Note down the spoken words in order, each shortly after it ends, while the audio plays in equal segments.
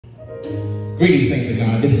Greetings, saints of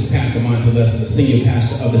God. This is Pastor Montelesa, the senior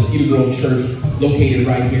pastor of the Cedar Grove Church, located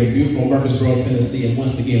right here in beautiful Murfreesboro, Tennessee. And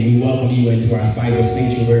once again, we welcome you into our cyber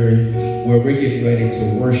sanctuary, where we're getting ready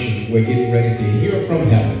to worship. We're getting ready to hear from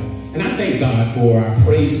heaven. And I thank God for our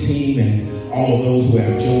praise team and all of those who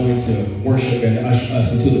have joined to worship and usher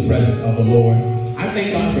us into the presence of the Lord. I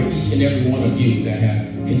thank God for each and every one of you that have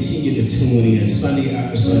continued to tune in Sunday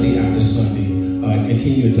after Sunday after Sunday.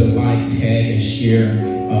 Continue to like, tag, and share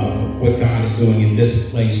what God is doing in this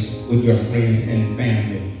place with your friends and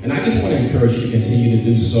family. And I just want to encourage you to continue to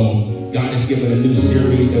do so. God has given a new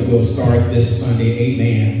series that will start this Sunday,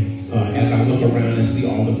 amen. As I look around and see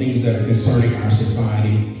all the things that are concerning our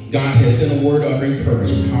society, God has sent a word of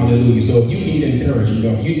encouragement. Hallelujah. So if you need encouragement,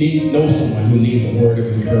 or if you know someone who needs a word of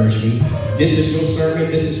encouragement, this is your sermon,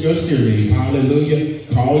 this is your series. Hallelujah.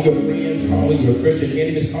 Call your friends, call your Christian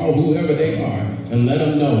enemies, call whoever they are, and let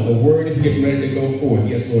them know the word is getting ready to go forth.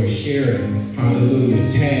 Yes, Lord. Share it.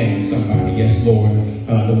 Hallelujah. Tag somebody. Yes, Lord.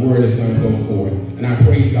 The word is going to go forth. And I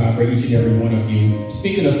praise God for each and every one of you.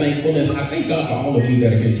 Speaking of thankfulness, I thank God for all of you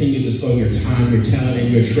that are continuing to sow your time, your talent,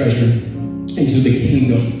 and your treasure into the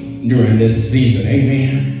kingdom during this season.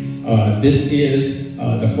 Amen. This is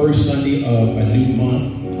the first Sunday of a new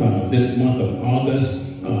month. This month of August.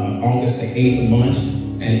 August, the 8th month.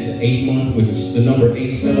 And the 8th month, which the number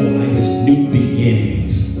 8 symbolizes new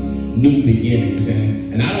beginnings. New beginnings.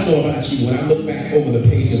 And I don't know about you, when I look back over the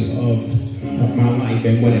pages of my life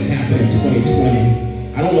and when it's happened in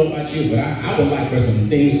 2020, I don't know about you, but I would like for some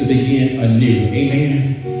things to begin anew.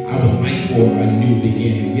 Amen. I would like for a new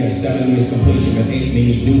beginning. Yes, 7 means completion, but 8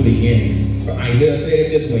 means new beginnings. But Isaiah said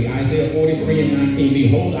it this way, Isaiah 43:19,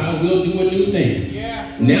 behold, I will do a new thing.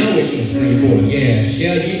 Yeah. Now it shall spring forth. Yeah,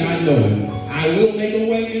 shall ye not know it? I will make a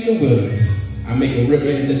way in the wilderness. I make a river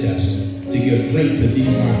in the desert to give drink to these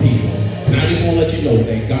my people. And I just want to let you know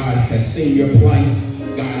that God has seen your plight.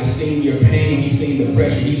 God has seen your pain. He's seen the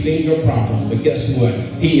pressure. He's seen your problems. But guess what?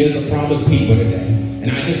 He is a promised people today.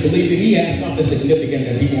 And I just believe that he has something significant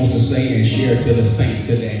that he wants to say and share to the saints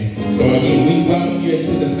today. So again, we welcome you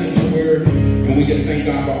into the sanctuary. And we just thank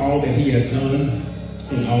God for all that he has done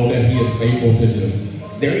and all that he is faithful to do.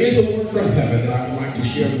 There is a word from heaven that I would like to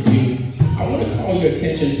share with you. I want to call your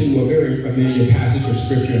attention to a very familiar passage of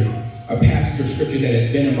scripture, a passage of scripture that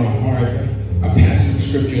has been in my heart, a passage of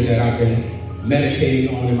scripture that I've been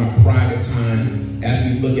meditating on in my private time as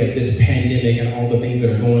we look at this pandemic and all the things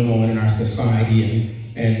that are going on in our society.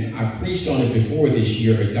 And I preached on it before this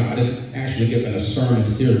year. God has actually given a sermon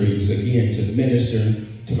series again to minister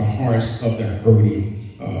to the hearts of the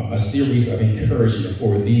hurting, a series of encouragement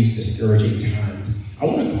for these discouraging times. I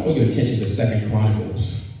want to call your attention to 2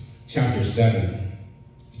 Chronicles. Chapter 7,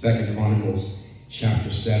 2 Chronicles, chapter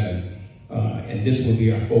 7. And this will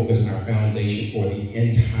be our focus and our foundation for the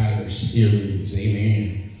entire series.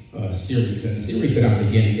 Amen. Series. And the series that I'm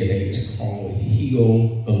beginning today is called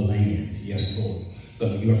Heal the Land. Yes, Lord.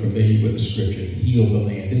 Some of you are familiar with the scripture, Heal the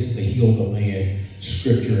Land. This is the Heal the Land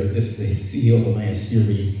scripture. This is the Heal the Land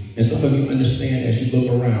series. And some of you understand as you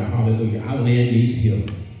look around, hallelujah, our land needs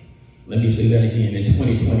healing. Let me say that again. In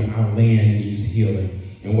 2020, our land needs healing.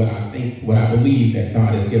 And what I believe that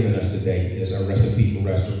God has given us today is a recipe for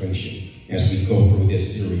restoration as we go through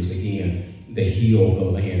this series again, the Heal the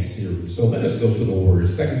Land series. So let us go to the word.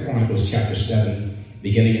 2 Chronicles chapter 7,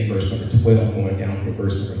 beginning at verse number 12, going down from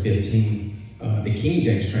verse number 15. The King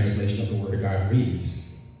James translation of the word of God reads,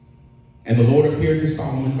 And the Lord appeared to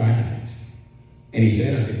Solomon by night, and he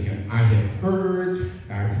said unto him, I have heard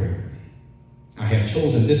thy prayer. I have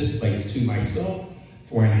chosen this place to myself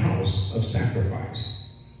for an house of sacrifice.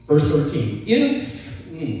 Verse 13, if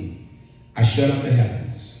I shut up the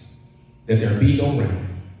heavens, that there be no rain,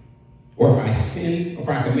 or if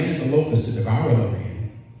I command the locusts to devour the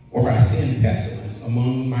land, or if I send pestilence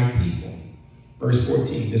among my people. Verse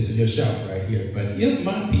 14, this is your shout right here. But if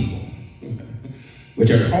my people, which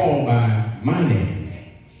are called by my name,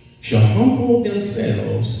 shall humble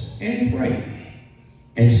themselves and pray,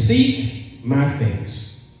 and seek my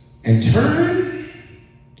face, and turn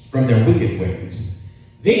from their wicked ways,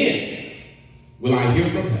 then will I hear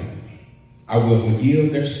from heaven. I will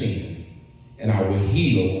forgive their sin, and I will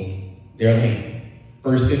heal their land.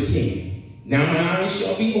 Verse 15, now my eyes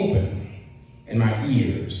shall be open, and my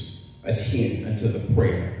ears attend unto the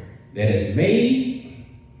prayer that is made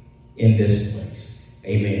in this place.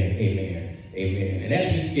 Amen, amen, amen. And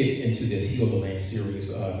as we get into this Heal the Land series,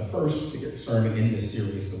 the first sermon in this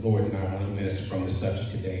series, the Lord and I want to minister from the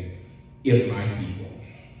subject today, if my people.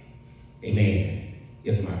 Amen.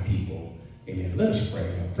 If my people. Amen. Let us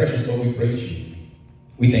pray. Precious Lord, we praise you.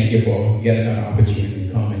 We thank you for yet another opportunity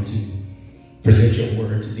to come into present your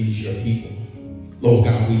word to these your people. Lord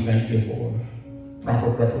God, we thank you for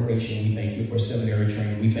proper preparation. We thank you for seminary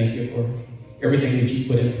training. We thank you for everything that you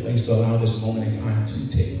put in place to allow this moment in time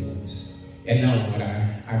to take place. And now, Lord,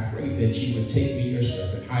 I pray that you would take me, your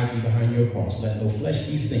servant, hide me behind your cross. Let no flesh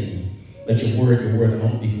be seen. Let your word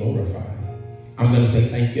alone be glorified. I'm going to say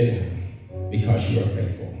thank you now because you are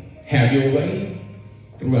faithful. Have your way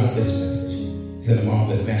throughout this message. It's in the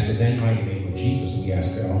marvelous, matchless, and mighty name of Jesus we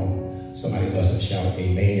ask it all. Somebody loves and shout,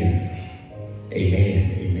 amen.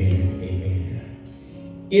 Amen, amen,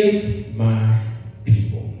 amen. If my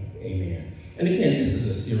people, amen. And again, this is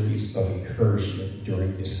a series of encouragement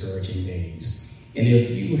during discouraging days. And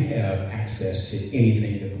if you have access to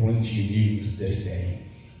anything that brings you news this day,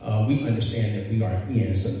 we understand that we are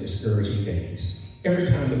in some discouraging days. Every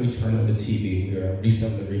time that we turn on the TV, we are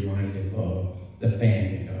recently reminded of the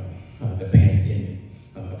famine, the pandemic,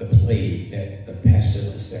 the plague, the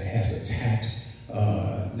pestilence that has attacked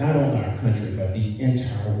not only our country, but the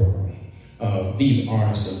entire world. These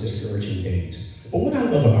are some discouraging days. But what I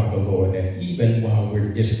love about the Lord, that even while we're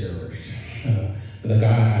discouraged, the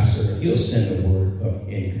God I serve, he'll send a word of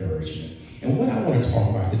encouragement. And what I want to talk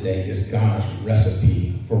about today is God's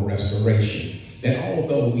recipe for restoration. That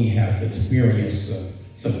although we have experienced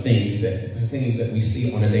some things that we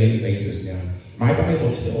see on a daily basis now, my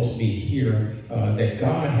Bible tells me here that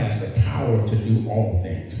God has the power to do all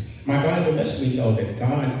things. My Bible lets me know that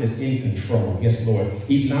God is in control. Yes, Lord.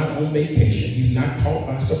 He's not on vacation. He's not caught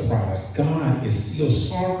by surprise. God is still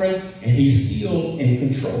sovereign, and he's still in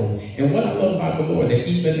control. And what I love about the Lord, that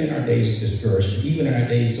even in our days of discouragement, even in our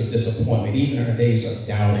days of disappointment, even in our days of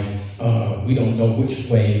doubting, we don't know which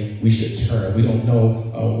way we should turn. We don't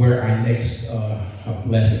know where our next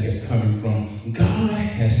blessing is coming from. God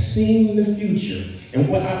has seen the future. And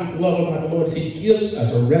what I love about the Lord is he gives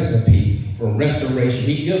us a recipe for restoration.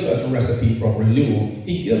 He gives us a recipe for renewal.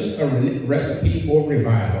 He gives a recipe for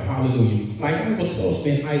revival. Hallelujah. My Bible tells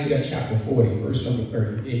me in Isaiah chapter 40, verse number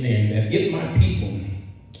 30, amen, that if my people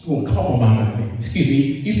who will call by my name,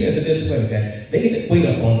 he says it this way, that they that wait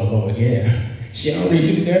upon the Lord, shall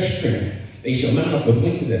renew their strength. They shall mount up with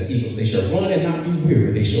wings as eagles. They shall run and not be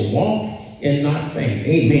weary. They shall walk and not faint.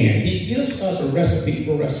 Amen. He gives us a recipe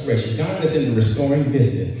for restoration. God is in the restoring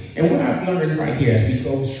business. And what I've learned right here, as we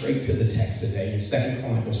go straight to the text today in 2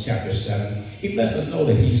 Chronicles chapter 7, he lets us know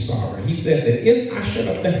that he's sovereign. He says that if I shut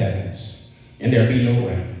up the heavens and there be no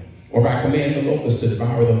rain, or if I command the locusts to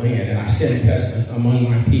devour the land and I send pestilence among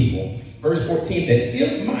my people, verse 14, that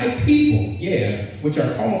if my people, which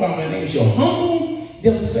are called by my name, shall humble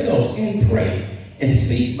themselves and pray and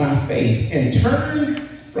seek my face and turn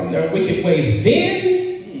from their wicked ways,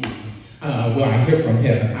 then will I hear from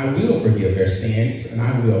heaven. I will forgive their sins, and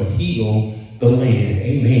I will heal the land.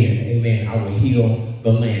 Amen. Amen. I will heal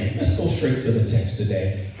the land. Let's go straight to the text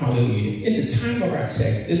today. Hallelujah. In the time of our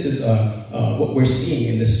text, this is what we're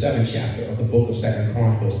seeing in the 7th chapter of the book of 2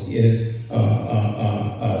 Chronicles is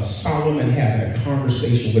Solomon having a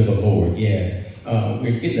conversation with the Lord. Yes.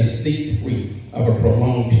 We're getting a sneak peek of a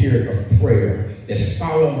prolonged period of prayer that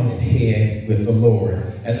Solomon had with the Lord.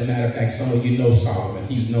 As a matter of fact, some of you know Solomon.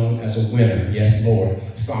 He's known as a winner. Yes, Lord.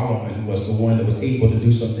 Solomon was the one that was able to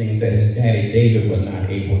do some things that his daddy David was not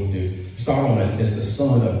able to do. Solomon is the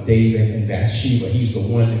son of David and Bathsheba. He's the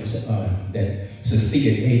one that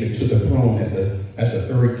succeeded David to the throne as the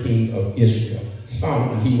third king of Israel.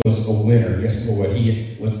 Solomon, he was a winner. Yes, Lord.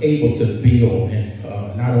 He was able to build and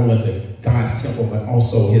not only God's temple, but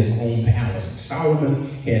also his own palace. Solomon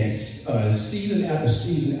had season after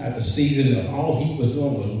season after season of all he was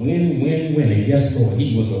doing was winning. Yes, Lord,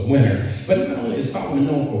 he was a winner. But not only is Solomon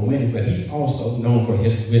known for winning, but he's also known for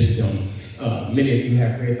his wisdom. Many of you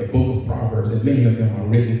have read the book of Proverbs, and many of them are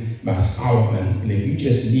written by Solomon. And if you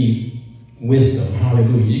just need wisdom,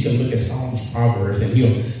 hallelujah, you can look at Solomon's Proverbs, and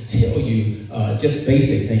he'll tell you just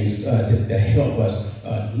basic things to help us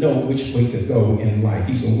know which way to go in life.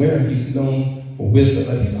 He's a winner. He's known for wisdom,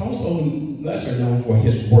 but he's also lesser known for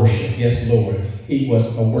his worship. Yes, Lord. He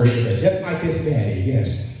was a worshiper, just like his daddy.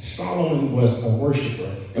 Yes, Solomon was a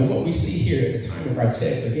worshiper. And what we see here at the time of our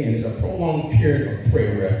text, again, is a prolonged period of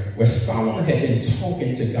prayer where Solomon had been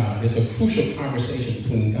talking to God. It's a crucial conversation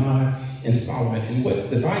between God and Solomon. And what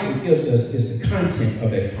the Bible gives us is the content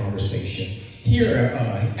of that conversation. Here,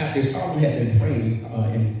 after Solomon had been praying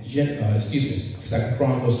in 2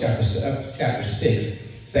 Chronicles chapter 6,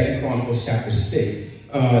 2 Chronicles chapter 6,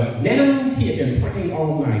 now he had been praying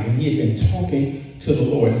all night, and he had been talking to the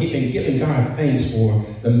Lord. He had been giving God thanks for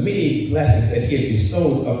the many blessings that he had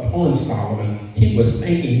bestowed upon Solomon. He was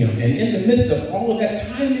thanking him. And in the midst of all of that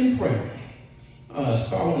time in prayer,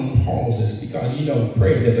 Solomon pauses because, you know,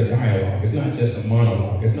 prayer is a dialogue. It's not just a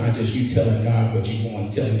monologue. It's not just you telling God what you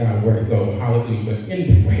want, telling God where to go. Hallelujah. But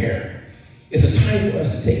in prayer, it's a time for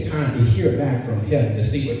us to take time to hear back from heaven, to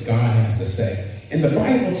see what God has to say. And the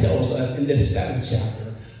Bible tells us in this 7th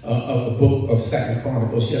chapter of the book of 2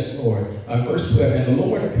 Chronicles, yes, Lord, verse 12, and the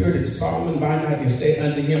Lord appeared to Solomon by night and said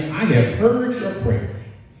unto him, I have heard your prayer,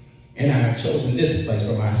 and I have chosen this place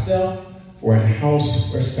for myself, for a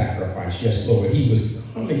house for sacrifice. Yes, Lord. He was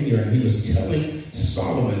coming here and he was telling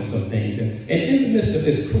Solomon some things. And in the midst of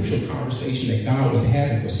this crucial conversation that God was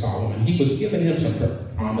having with Solomon, he was giving him some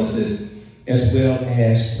promises as well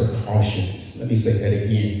as precautions. Let me say that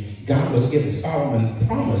again. God was giving Solomon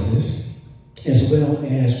promises as well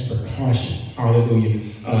as precautions. Hallelujah.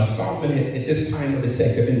 Solomon at this time of the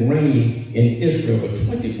text had been reigning in Israel for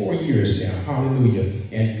 24 years now. Hallelujah.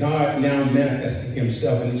 And God now manifested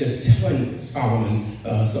himself and just telling Solomon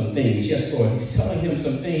some things. Yes, Lord. He's telling him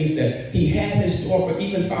some things that he has in store for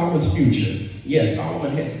even Solomon's future. Yes,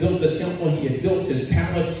 Solomon had built the temple. He had built his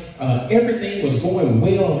palace. Everything was going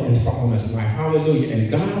well in Solomon's life. Hallelujah.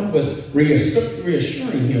 And God was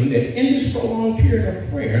reassuring him that in this prolonged period of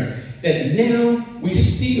prayer, that now we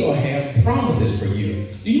still have promises for you.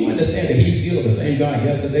 Do you understand that he's still the same God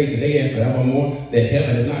yesterday, today, and forevermore? That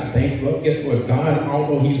heaven is not bankrupt. Guess what? God,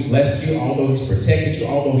 although he's blessed you, although he's protected you,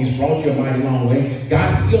 although he's brought you a mighty long way, God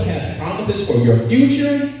still has promises for your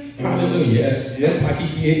future. Hallelujah. Just like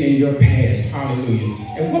he did in your past. Hallelujah.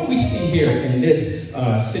 And what we see here in this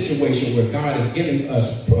situation where God is giving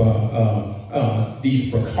us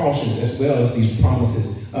these precautions as well as these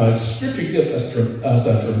promises, Scripture gives us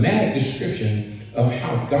a dramatic description of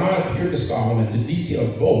how God appeared to Solomon to detail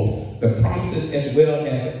both the promises as well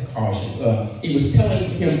as the precautions. He was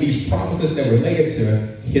telling him these promises that related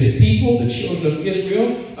to his people, the children of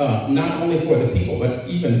Israel, not only for the people, but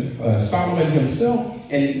even Solomon himself,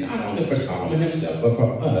 and not only for Solomon himself, but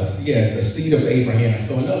for us, yes, the seed of Abraham.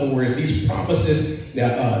 So in other words, these promises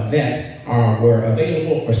that were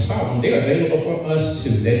available for Solomon, they're available for us too.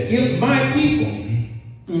 That if my people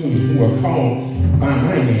who are called by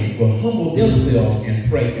my name will humble themselves and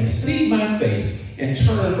pray and seek my face and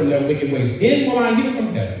turn from their wicked ways, then will I hear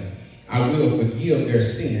from heaven. I will forgive their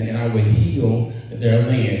sin and I will heal their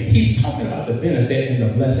land. He's talking about the benefit and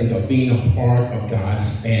the blessing of being a part of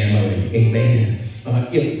God's family. Amen.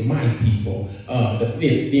 If my people,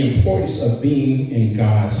 the importance of being in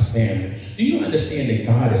God's family. Do you understand that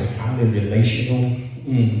God is highly relational?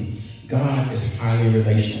 God is highly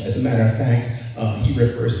relational. As a matter of fact, he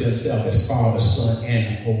refers to himself as Father, Son,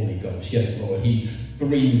 and Holy Ghost. Yes, Lord. He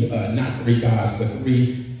not three gods, but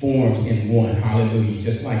three forms in one. Hallelujah.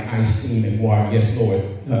 Just like ice, steam, and water. Yes, Lord.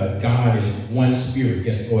 God is one spirit.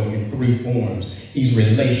 Yes, Lord, in three forms. He's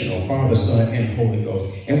relational, Father, Son, and Holy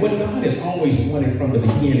Ghost. And what God has always wanted from the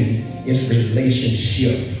beginning is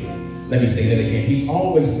relationship. Let me say that again. He's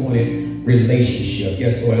always wanted relationship.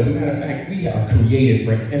 Yes, Lord. As a matter of fact, we are created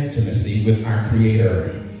for intimacy with our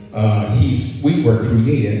Creator. We were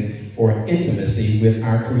created for intimacy with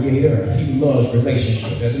our Creator. He loves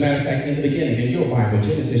relationship. As a matter of fact, in the beginning, in your Bible,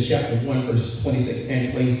 Genesis chapter 1, verses 26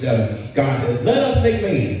 and 27, God said, let us make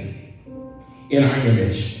man in our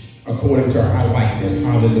image, according to our likeness.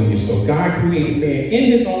 Hallelujah. So God created man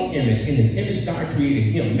in his own image. In his image, God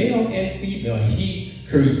created him. Male and female, he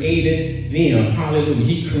created them. Hallelujah.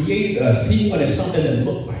 He created us. He wanted something that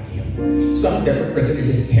looked like him. Something that represented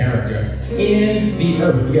his character in the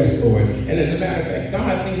earth. Yes, Lord. And as a matter of fact,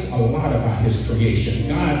 God thinks a lot about his creation.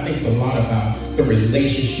 God thinks a lot about the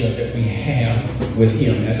relationship that we have with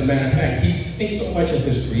him. As a matter of fact, he thinks so much of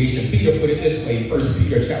his creation. Peter put it this way, 1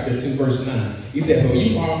 Peter chapter 2, verse 9. He said, well,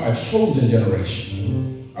 you are a chosen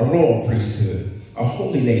generation, a royal priesthood, a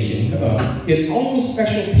holy nation, his own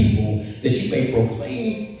special people, that you may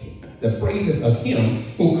proclaim the praises of him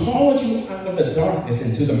who called you out of the darkness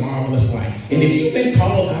into the marvelous light. And if you've been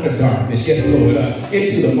called out of darkness, yes, Lord,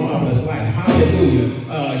 into the marvelous light,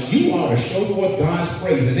 hallelujah, you ought to show forth God's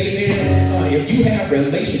praises. Amen. If you have a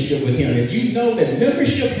relationship with him, if you know that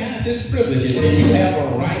membership has its privileges, then you have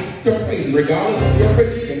a right to praise him. Regardless of your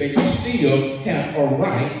predicament, you still have a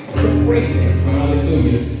right to praise him.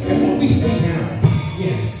 Hallelujah. And what we see now,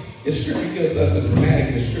 yes, the scripture gives us a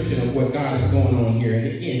dramatic description of what God is going on here. And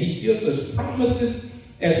again, he gives us promises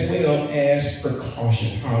as well as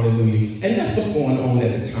precautions. Hallelujah. And that's what's going on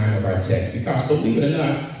at the time of our text. Because believe it or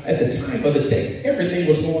not, at the time of the text, everything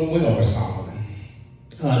was going well for Solomon.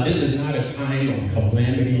 This is not a time of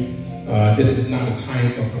calamity. This is not a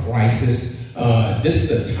time of crisis. This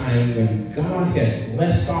is a time when God has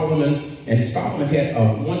blessed Solomon And Solomon had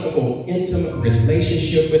a wonderful, intimate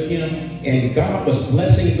relationship with him. And God was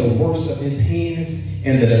blessing the works of his hands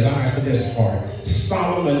and the desires of his heart.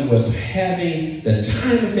 Solomon was having the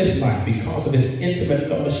time of his life because of his intimate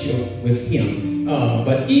fellowship with him.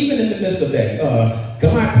 But even in the midst of that,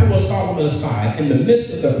 God pulled Solomon aside in the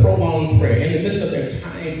midst of the prolonged prayer, in the midst of their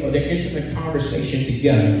time or their intimate conversation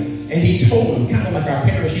together. And he told him, kind of like our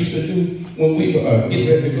parents used to do when we were getting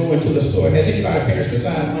ready to go into the store. Has anybody parents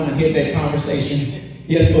besides mine had that conversation?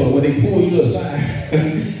 Yes, Lord, where they pull you aside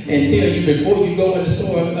and tell you before you go in the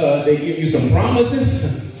store, they give you some promises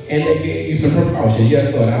and they give you some precautions.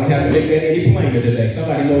 Yes, Lord, I don't have to make that any plainer today.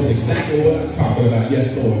 Somebody knows exactly what I'm talking about.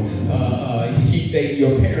 Yes, Lord.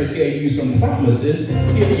 Your parents gave you some promises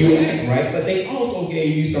if you act right, but they also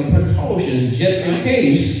gave you some precautions just in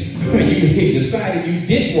case you decided you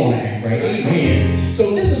didn't want to act right. Amen.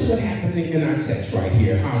 So this is what happens in our text right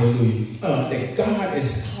here. Hallelujah. That God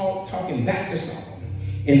is talking back to Solomon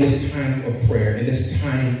in this time of prayer, in this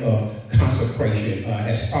time of consecration,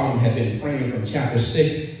 as Solomon has been praying from chapter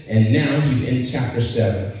 6, and now he's in chapter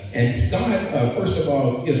 7. And God, first of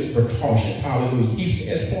all, gives precautions. Hallelujah. He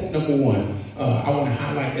says, point number 1, I want to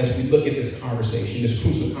highlight as we look at this conversation, this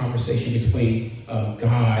crucial conversation between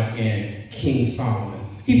God and King Solomon.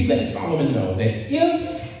 He's letting Solomon know that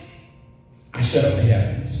if I shut up the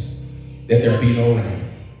heavens, that there be no rain,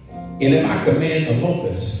 and if I command the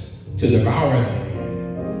locusts to devour the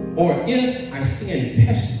land, or if I send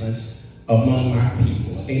pestilence among my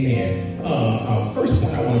people. Amen. First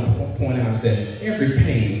point I want to point out is that every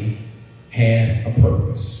pain has a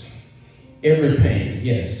purpose. Every pain,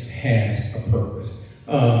 yes, has a purpose.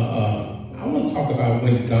 I want to talk about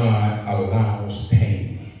when God allows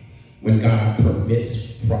pain, when God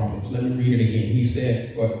permits problems. Let me read it again. He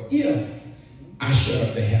said, "For if I shut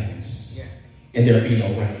up the heavens and there be no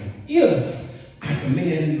rain, if I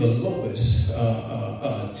command the locusts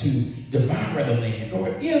to devour the land,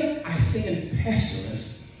 or if I send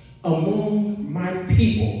pestilence among my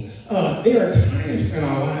people." There are times in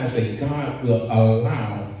our lives that God will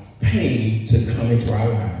allow pain to come into our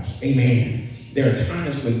lives. Amen. There are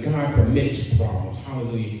times when God permits problems.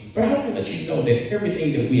 Hallelujah. But I want to let you know that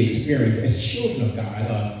everything that we experience as children of God,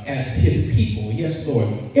 as his people, yes, Lord,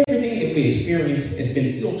 everything that we experience has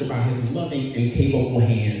been filtered by his loving and capable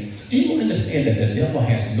hands. Do you understand that the devil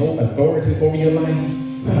has no authority over your life?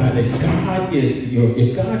 That God is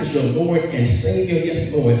if God is your Lord and Savior,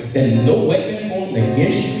 yes, Lord, then no weapon formed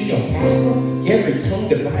against you shall prosper. Every tongue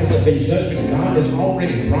that rises up in judgment, God has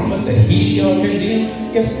already promised that he shall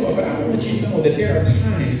condemn. Yes, Lord, but I want you to know that there are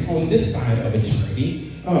times on this side of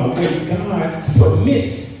eternity when God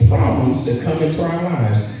permits problems to come into our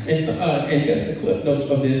lives. And just the cliff notes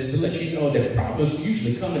of this to let you know that problems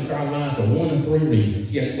usually come into our lives for one of 3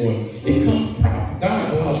 reasons. Yes, Lord.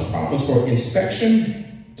 God allows problems for inspection,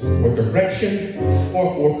 for direction,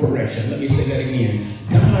 or for correction. Let me say that again.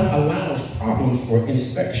 God allows problems for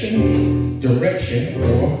inspection, direction,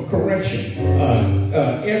 or correction.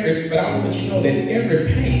 But I want to let you know that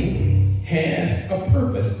every pain has a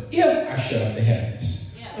purpose. If I shut up the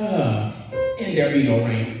heavens, and there be no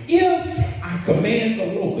rain, if I command the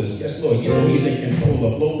locusts, yes, Lord, you know he's in control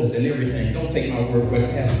of locusts and everything. Don't take my word for it,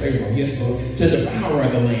 as Pharaoh, yes, Lord, to devour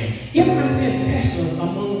the land. If I send pestilence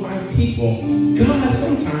among my people, God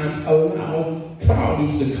sometimes allows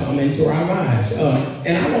problems to come into our lives.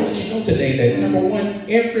 And I want to let you know today that, number 1,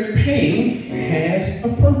 every pain has a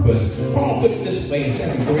purpose. Paul put it this way in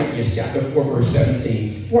 2 Corinthians chapter 4, verse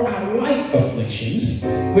 17. For our light afflictions,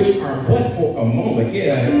 which are but for a moment,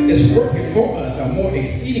 is working for us a more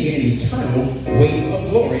exceeding and eternal weight of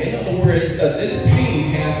glory. In other words, this pain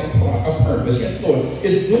has a purpose. Yes, Lord.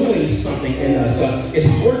 It's doing something in us. It's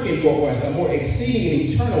working for us a more exceeding and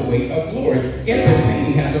eternal weight of glory. Every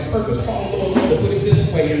pain has a purpose. Paul goes on to put it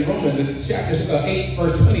this way in Romans chapter 8,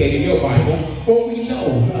 verse 28 in your Bible. For we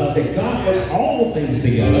know that God works all things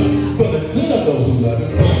together for the good of those who love him,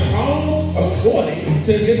 for the called according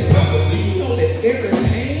to his purpose. Do you know that every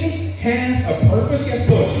pain has a purpose? Yes,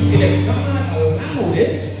 Lord. And if God allowed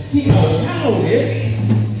it, he allowed it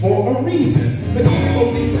for a reason. But can I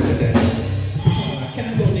go deeper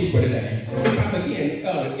today? Because again,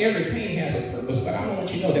 every pain has a purpose, but I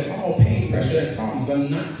want you to know that all pain, pressure, and problems are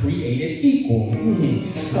not created equal.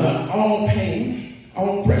 All pain,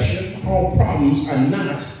 all pressure, all problems are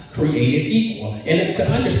not created equal. And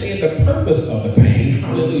to understand the purpose of the pain,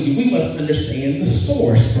 hallelujah, we must understand the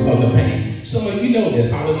source of the pain. Some of you know this,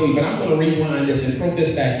 hallelujah, but I'm going to rewind this and throw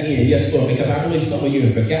this back in, yes, Lord, because I believe some of you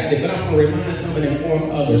have forgotten it, but I'm going to remind some and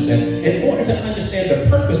inform others that in order to understand the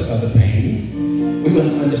purpose of the pain, we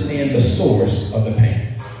must understand the source of the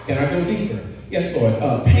pain. Can I go deeper? Yes, Lord.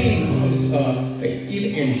 Pain comes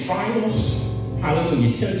either in trials,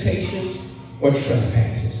 hallelujah, temptations, or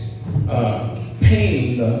trespasses.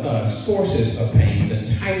 Pain, the sources of pain, the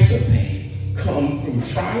types of pain come through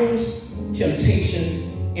trials, temptations,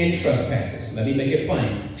 and trespasses. Let me make it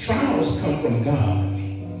plain. Trials come from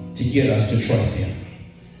God to get us to trust him.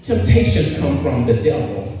 Temptations come from the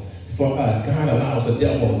devil. For God allows the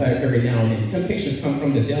devil every now and then. Temptations come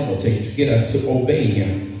from the devil to get us to obey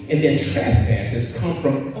him. And then trespasses come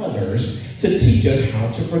from others to teach us how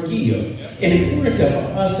to forgive. And in order for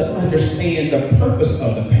us to understand the purpose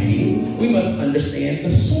of the pain, we must understand the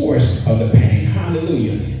source of the pain.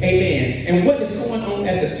 Hallelujah. Amen. And what is going on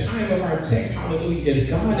at the time of our text, hallelujah, is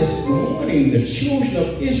God is warning the children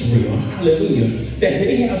of Israel, hallelujah, that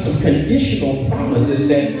they have some conditional promises,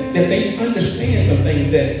 that they understand some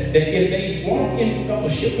things, that if they walk in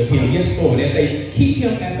fellowship with him, yes, Lord, that they keep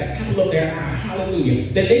him as the apple of their eye,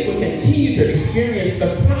 hallelujah, that they will continue to experience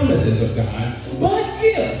the promises of God. But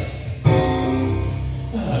if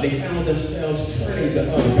they found themselves turning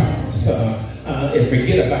to other gods, and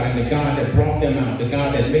forget about it, the God that brought them out, the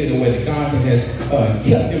God that made a way, the God that has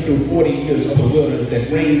kept them through 40 years of the wilderness, that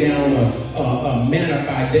rained down a manna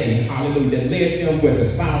by day, hallelujah, that led them with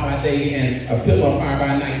a cloud by day and a pillar of fire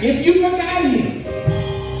by night. If you forgot him,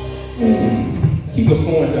 he was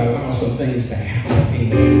going to allow some things to happen.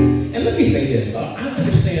 Amen. And let me say this. I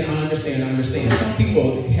understand. Some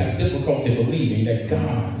people have difficulty believing that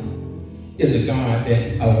God is a God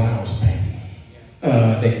that allows pain.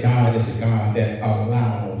 That God is a God that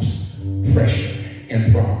allows pressure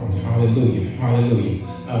and problems. Hallelujah.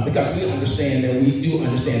 Hallelujah. Because we understand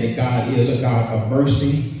that God is a God of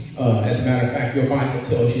mercy. As a matter of fact, your Bible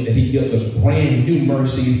tells you that he gives us brand new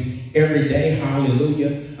mercies every day.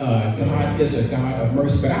 Hallelujah. God is a God of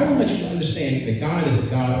mercy. But I want you to understand that God is a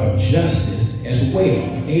God of justice as well.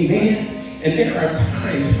 Amen. And there are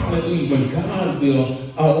times, hallelujah, when God will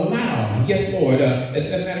allow, yes, Lord, as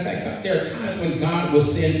a matter of fact, there are times when God will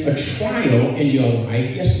send a trial in your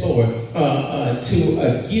life, yes, Lord,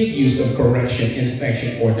 to give you some correction,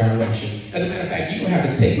 inspection, or direction. As a matter of fact, you don't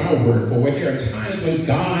have to take my word for it. There are times when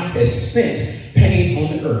God has sent pain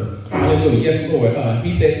on the earth. Hallelujah. Yes, Lord.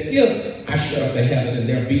 He said, if I shut up the heavens and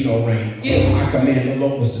there be no rain, if I command the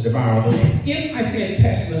locusts to devour the land, if I send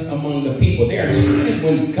pestilence among the people, there are times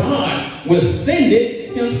when God will send it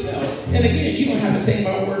himself. And again, you don't have to take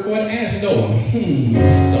my word for it. Ask Noah.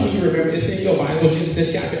 Some of you remember this in your Bible,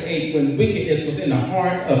 Genesis chapter 8, when wickedness was in the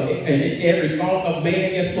heart of and in every thought of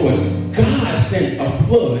man. Yes, Lord. God sent a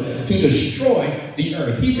flood to destroy the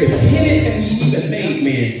earth. He repented that he even made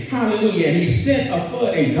man. Hallelujah. And he sent a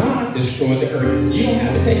flood and God destroyed the earth. You don't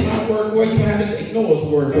have to take my word for it. You don't have to take Noah's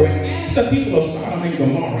word for it. Ask the people of Sodom and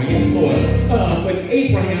Gomorrah. Yes, Lord. When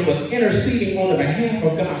Abraham was interceding on the behalf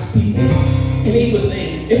of God's people, and he was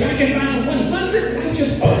saying, if I can find 100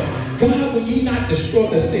 righteous folk, God, will you not destroy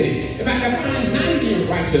the city? If I can find 90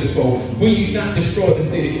 righteous folk, will you not destroy the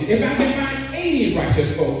city? If I can find 80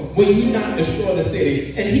 righteous folk, will you not destroy the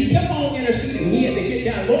city? And he kept on interceding. He had to get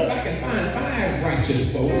down. Lord, if I can find 5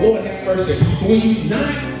 righteous folk, Lord have mercy, will you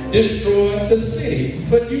not destroy the city?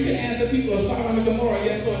 But you can ask the people of Sodom and Gomorrah,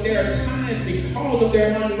 yes, Lord, there are times because of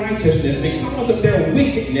their unrighteousness, because of their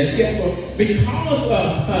wickedness, yes, Lord,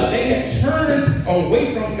 because they had turned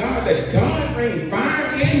away from God, that God rained fire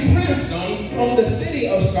and brimstone on the city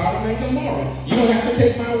of Sodom and Gomorrah. You don't have to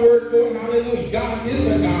take my word for it. Hallelujah. God is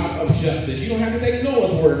a God of justice. You don't have to take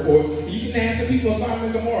Noah's word for it. You can ask the people of Sodom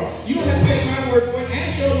and Gomorrah. You don't have to take my word for it.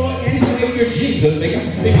 Ask your Lord and Savior Jesus,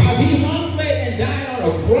 because he hung, bled, and died on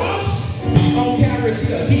a cross on Calvary's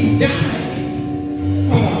Hill. He died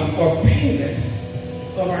for payment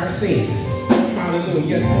of our sins.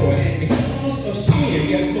 Hallelujah. Yes, Lord. And because of sin,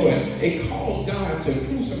 yes, Lord, it caused God to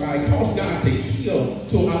crucify, it caused God to kill,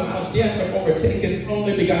 to allow death to overtake his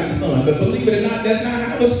only begotten son. But believe it or not, that's not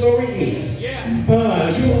how the story ends. Yeah.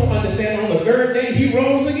 You don't understand, on the third day he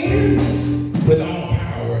rose again with all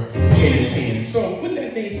power in his hand. So with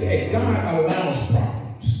that being said, God allows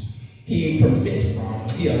problems. He permits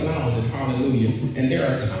problems. He allows it. Hallelujah. And there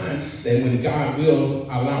are times that when God will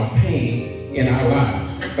allow pain in our lives.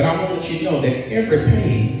 But I want to let you know that every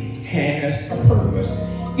pain has a purpose.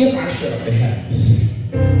 If I shut up the heavens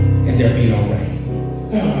and there be no rain,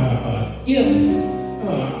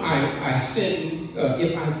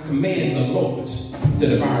 if I command the locusts to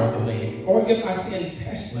devour the land, or if I send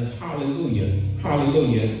pestilence, hallelujah,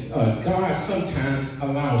 God sometimes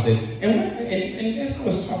allows it. And as I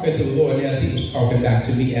was talking to the Lord, as he was talking back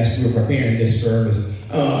to me as we were preparing this service,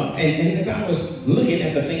 and as I was looking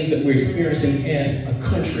at the things that we're experiencing as a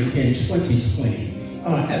country in 2020,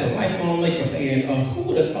 as a lifelong Laker fan, who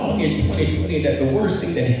would have thought in 2020 that the worst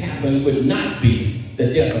thing that happened would not be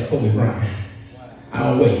the death of Kobe Bryant?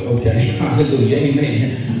 I'll wait, okay. Hallelujah,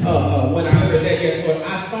 amen. When I heard that, guess what?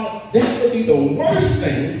 I thought that would be the worst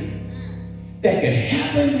thing that could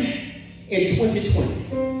happen in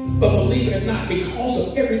 2020. But believe it or not, because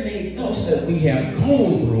of everything else that we have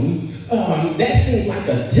gone through, that seems like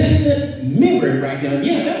a distant memory right now.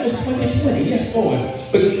 Yeah, that was 2020, yes, Lord.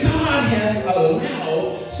 But God has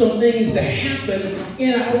allowed some things to happen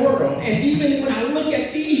in our world. And even when I look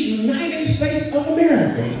at these United States of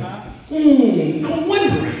America, I'm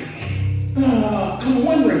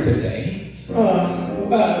wondering today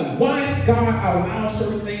why God allows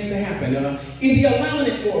certain things to happen. Is he allowing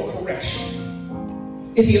it for a correction?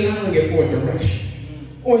 Is he allowing it for a direction?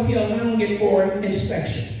 Or is he allowing it for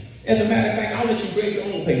inspection? As a matter of fact, I'll let you grade your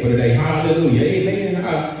own paper today. Hallelujah. Amen.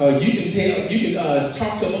 You can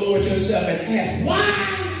talk to the Lord yourself and ask, why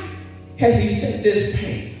has he sent this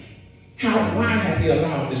pain? Why has he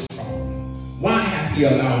allowed this problem? Why has he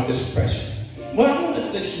allowed this pressure? Well, I want to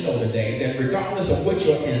let you know today that regardless of what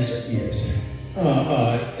your answer is,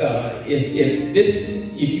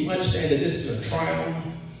 if you understand that this is a trial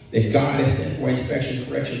that God has sent for inspection,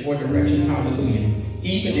 correction, or direction, hallelujah.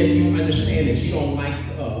 Even if you understand that you don't like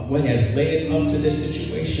what has led up to this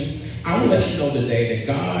situation, I will let you know today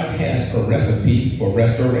that God has a recipe for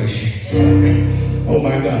restoration. Oh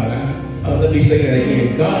my God. Let me say that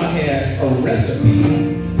again. God has a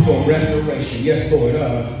recipe for restoration. Yes, Lord.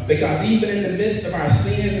 Because even in the midst of our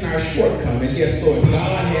sins and our shortcomings, yes, Lord,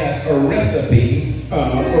 God has a recipe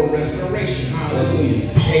for restoration. Hallelujah.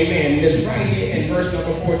 Amen. It's right here in verse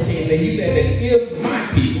number 14 that he said that if my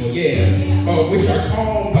people, which are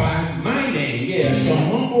called by my name, shall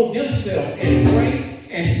humble themselves and pray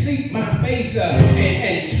and seek my face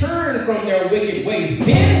and turn from their wicked ways,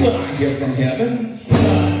 then will I hear from heaven,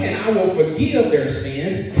 and I will forgive their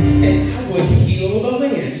sins, and I will heal the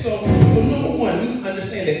land. So number one, we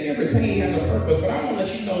understand that every pain has a purpose, but I want to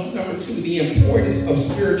let you know, number two, the importance of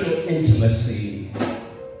spiritual intimacy.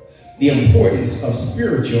 The importance of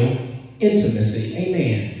spiritual intimacy.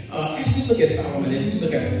 Amen. As we look at Solomon, as we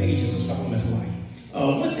look at the pages of Solomon's life,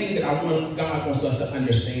 one thing that God wants us to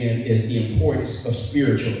understand is the importance of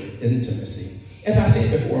spiritual intimacy. As I said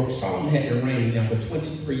before, Solomon had been reigning now for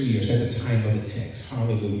 23 years at the time of the text.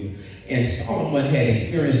 Hallelujah. And Solomon had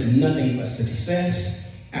experienced nothing but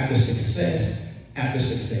success after success after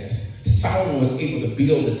success. Solomon was able to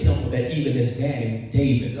build the temple that even his daddy,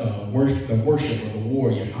 David, the worshiper, the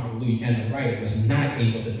warrior, hallelujah, and the writer was not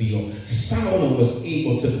able to build. Solomon was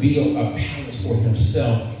able to build a palace for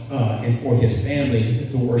himself and for his family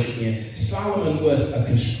to worship in. Solomon was a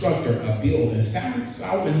constructor, a builder.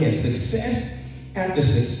 Solomon had success after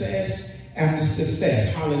success after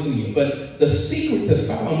success. Hallelujah. But the secret to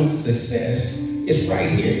Solomon's success is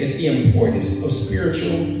right here. It's the importance of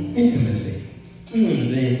spiritual intimacy.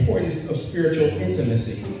 The importance of spiritual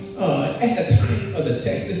intimacy. At the time of the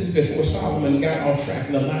text, this is before Solomon got off track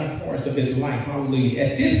in a lot of parts of his life. Hallelujah.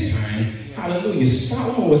 At this time, hallelujah,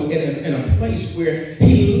 Solomon was in a place where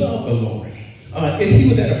he loved the Lord. And he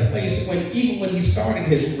was at a place even when he started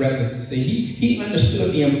his residency, he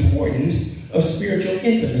understood the importance of spiritual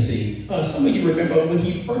intimacy. Some of you remember when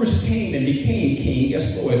he first came and became king,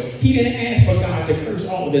 yes, Lord, he didn't ask for God to curse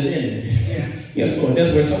all of his enemies. Yes, Lord,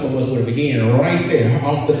 that's where some of us would have began, right there,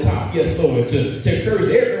 off the top. Yes, Lord, to curse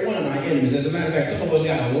every one of my enemies. As a matter of fact, some of us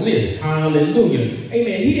got a list. Hallelujah.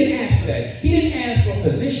 Amen. He didn't ask for that. He didn't ask for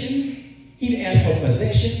position. He didn't ask for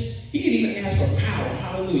possessions. He didn't even ask for power.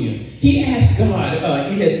 Hallelujah. He asked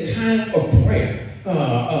God in his time of prayer.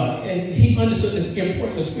 And he understood the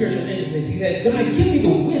importance of spiritual intimacy. He said, God, give me the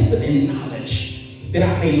wisdom and knowledge that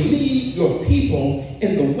I may lead your people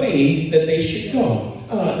in the way that they should go.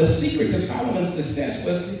 The secret to Solomon's success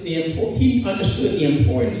was he understood the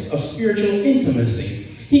importance of spiritual intimacy.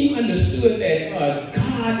 He understood that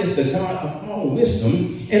God is the God of all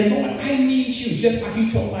wisdom. And Lord, I need you, just like you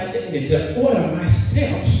told my daddy, to order my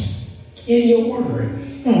steps in your word.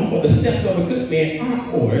 For the steps of a good man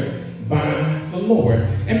are ordered by the Lord.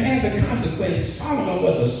 And as a consequence, Solomon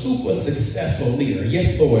was a super successful leader.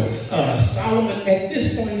 Yes, Lord. Solomon, at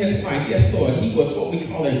this point in his life, yes, Lord, he was what we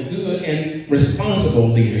call a good and responsible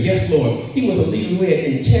leader. Yes, Lord. He was a leader who had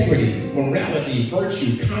integrity, morality,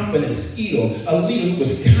 virtue, confidence, skill. A leader who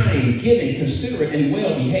was kind, giving, considerate, and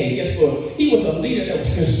well-behaved. Yes, Lord. He was a leader that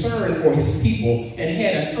was concerned for his people and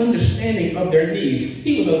had an understanding of their needs.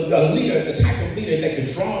 He was a leader, the type of leader that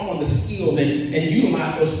could draw on the skills and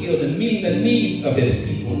utilize those skills and meeting the needs of his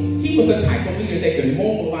people. He was the type of leader that could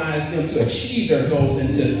mobilize them to achieve their goals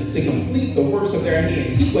and to complete the works of their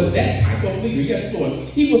hands. He was that type of leader. Yes, Lord.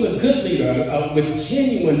 He was a good leader with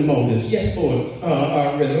genuine motives. Yes, Lord.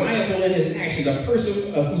 Reliable in his actions. A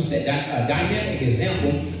person who set a dynamic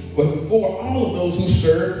example for all of those who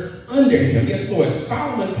served under him. Yes, Lord.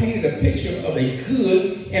 Solomon painted a picture of a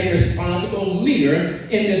good and responsible leader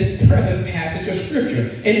in this present passage of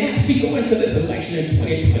Scripture. And as we go into this election in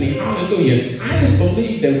 2020, hallelujah, I just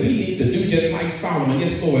believe that we need to do just like Solomon.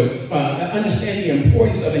 Yes, Lord. Understand the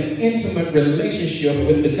importance of an intimate relationship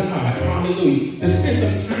with the God. Hallelujah. To spend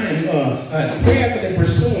some time prayerfully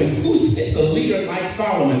pursuing who sits a leader like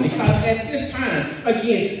Solomon. Because at this time,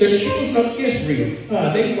 again, the children of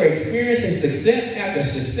Israel, they were experiencing success after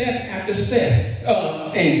success after success.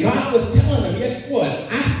 And God was telling them, yes, what?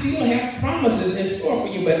 I still have promises in store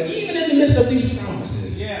for you. But even in the midst of these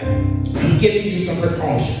promises, I'm giving you some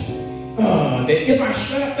precautions. That if I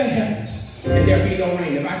shut up the heavens and there be no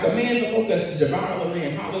rain, if I command the locusts to devour the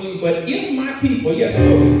land, hallelujah. But if my people, yes,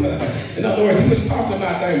 Lord, in other words, he was talking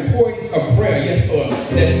about the importance of prayer, yes, Lord,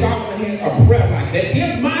 that Solomon had a prayer life. That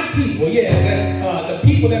if my people, yes, that the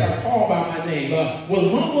people that are called by my name will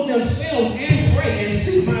humble themselves and pray and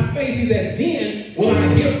seek my face, he said, then will I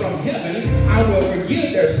hear from heaven, I will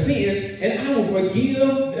forgive their sins, and I will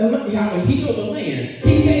heal the land.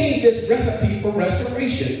 He gave this recipe for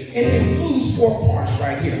restoration, and it includes 4 parts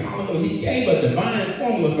right here. Hallelujah. He gave a divine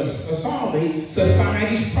formula for solving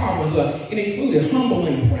society's problems. It included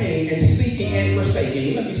humbling, praying, and seeking and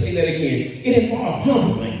forsaking. Let me say that again. It involved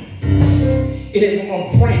humbling. It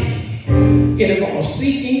involved praying. It involved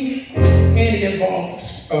seeking, and it involved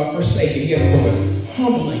forsaking. Yes, Lord.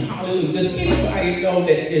 Humbling. Hallelujah. Does anybody know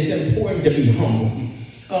that it's important to be humble?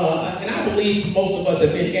 And I believe most of us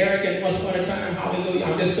have been arrogant once upon a time. Hallelujah.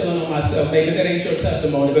 I'm just telling on myself. Maybe that ain't your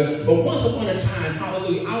testimony. But once upon a time,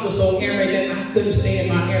 hallelujah, I was so arrogant I couldn't stand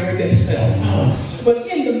my arrogant self. But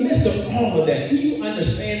in the midst of all of that, do you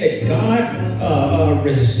understand that God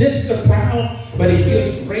resists the proud, but he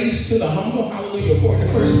gives grace to the humble? Hallelujah. According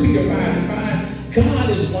to 1 Peter 5:5. God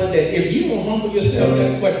is one that if you will humble yourself,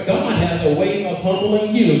 that's what God has a way of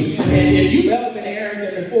humbling you. And if you've ever been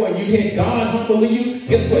arrogant before and you had God humbling you,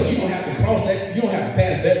 guess what? You don't have to cross that, you don't have to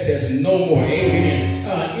pass that test no more. Amen.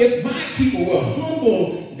 If my people will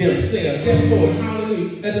humble themselves, yes, Lord,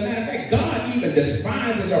 hallelujah. As a matter of fact, God even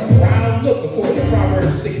despises a proud look, according to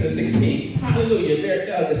Proverbs 6 and 16. Hallelujah.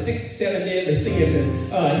 They're the 6, 7 deadly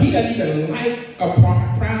sins. And he doesn't even like a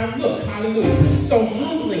proud look. Hallelujah. So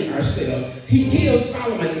humbling ourselves. He gives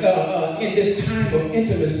Solomon in this time of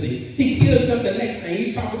intimacy. He gives them the next thing.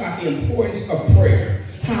 He talks about the importance of prayer.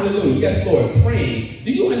 Hallelujah. Yes, Lord. Praying.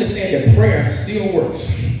 Do you understand that prayer still works?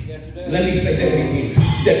 Let me say that again.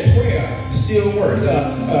 That prayer still works.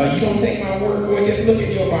 You don't take my word for it. Just look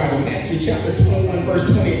in your Bible. Matthew chapter 21,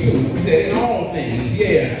 verse 22. He said, in all things,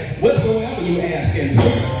 whatsoever you ask in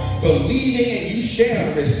prayer, believing and you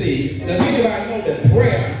shall receive. Does anybody know that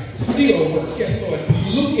prayer still works? Yes, Lord.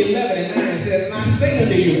 Luke 11 and 9 says, and I say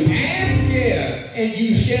unto you, ask, and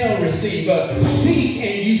you shall receive. Seek,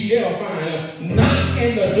 and you shall find. Knock,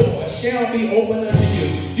 and the door shall be opened unto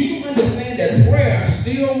you. Do you understand that prayer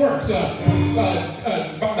still works? The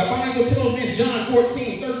Bible tells me in John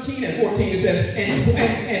 14, 13 and 14, it says,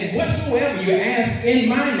 and whatsoever you ask in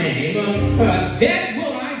my name, that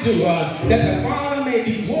will I do, that the Father may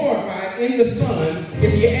be glorified in the Son.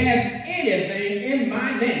 If you ask anything in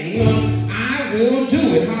my name, I will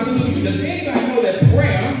do it. Hallelujah. Does anybody know that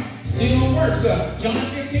prayer still works?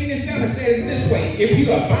 John 15 and 7 says it this way, if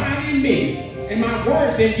you abide in me, and my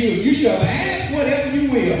words in you, you shall ask whatever you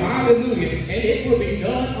will. Hallelujah. And it will be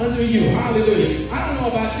done unto you. Hallelujah. I don't know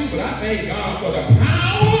about you, but I thank God for the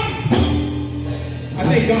power. I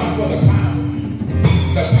thank God for the power.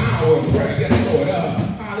 The power of prayer. Yes, Lord.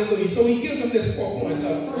 Hallelujah. So he gives them this 4 points.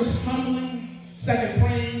 First, humbling. Second,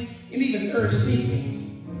 praying. And even third,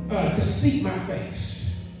 seeking. To seek my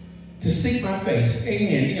face. To seek my face.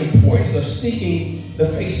 Amen. The importance of seeking the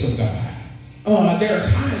face of God. There are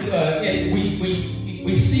times and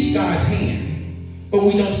we seek God's hand, but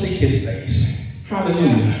we don't seek his face.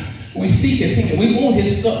 Hallelujah. We seek his hand. We want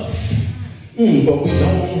his stuff, but we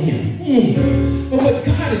don't want him. But what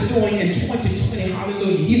God is doing in 2020,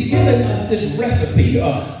 hallelujah, he's given us this recipe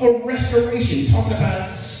for restoration, talking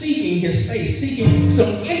about seeking his face, seeking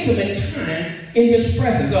some intimate time in his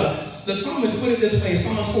presence. The psalmist put it this way,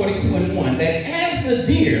 Psalms 42 and 1, that as the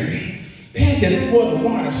deer panted for the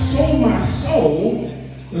water, so my soul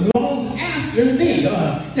longs after thee.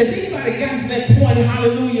 Has anybody gotten to that point,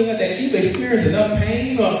 hallelujah, that you've experienced enough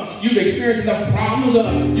pain, you've experienced enough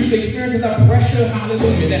problems, you've experienced enough pressure,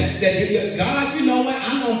 hallelujah, that God, you know what,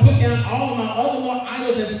 I'm going to put down all of my other Lord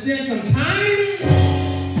idols and spend some time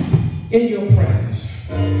in your presence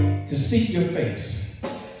to seek your face,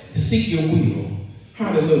 to seek your will.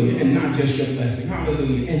 Hallelujah. And not just your blessing.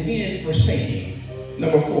 Hallelujah. And then forsaking.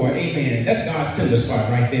 Number 4, amen. That's God's tender spot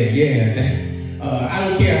right there. Yeah. I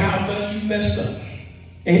don't care how much you messed up.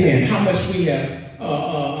 Amen. How much we have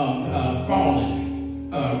fallen.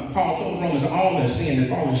 Paul told Romans, all have sinned and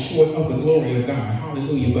fallen short of the glory of God.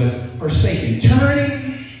 Hallelujah. But forsaking,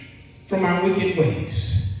 turning from our wicked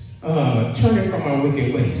ways. Turning from our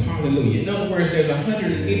wicked ways. Hallelujah. In other words, there's a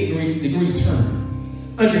 180-degree turn.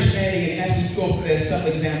 Understanding, and as we go through that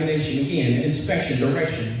self-examination again, inspection,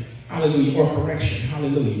 direction, hallelujah, or correction,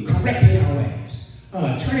 hallelujah, correcting our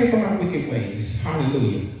ways, turning from our wicked ways,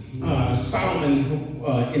 hallelujah. Solomon,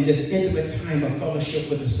 in this intimate time of fellowship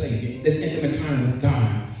with the Savior, this intimate time with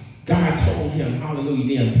God, God told him, hallelujah,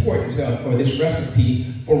 the importance of, or this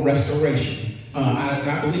recipe for restoration.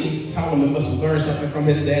 I believe Solomon must have learned something from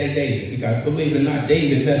his daddy David, because believe it or not,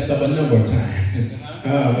 David messed up a number of times.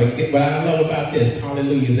 But what I love about this,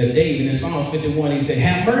 hallelujah, is that David in Psalms 51, he said,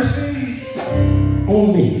 have mercy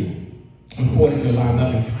on me according to thy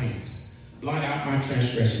loving kindness. Blot out my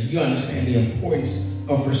transgression. You understand the importance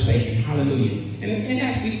of forsaking. Hallelujah. And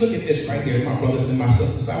as we look at this right here, my brothers and my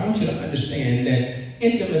sisters, I want you to understand that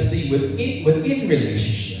intimacy within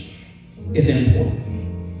relationship is important.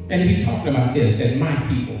 And he's talking about this, that my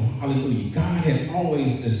people, hallelujah, God has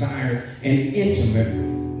always desired an intimate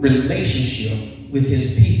relationship with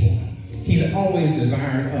his people. He's always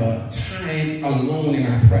desired time alone in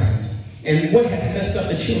our presence. And what has messed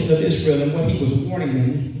up the children of Israel, and what he was warning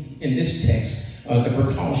them in this text, the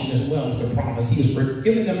precaution as well as the promise, he was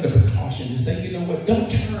giving them the precaution to say, you know what,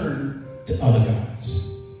 don't turn to other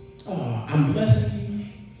gods. I'm blessing you.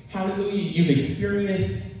 Hallelujah. You've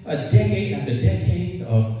experienced a decade after decade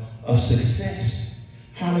of success.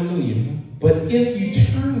 Hallelujah. But if you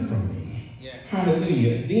turn from me,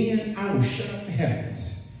 hallelujah, then I will shut up the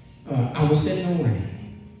heavens. I will send no rain.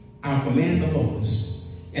 I'll command the locusts.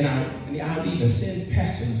 And I'll even send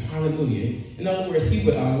pestilence. Hallelujah. In other words, he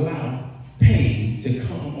would allow pain to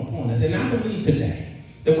come upon us. And I believe today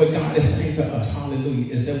that what God is saying to us,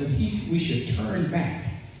 hallelujah, is that we should turn back.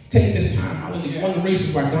 Take this time, hallelujah. One of the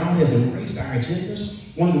reasons why God has erased our agendas,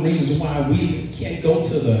 one of the reasons why we can't go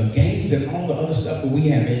to the games and all the other stuff that we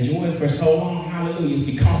have enjoyed for so long, hallelujah, is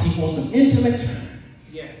because he wants some intimate time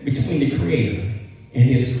between the Creator and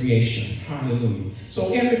his creation. Hallelujah.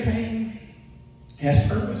 So every pain has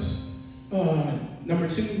purpose. Number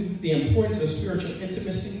 2, the importance of spiritual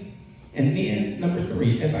intimacy. And then number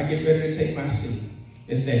 3, as I get ready to take my seat,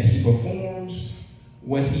 is that he performs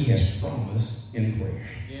what he has promised in prayer.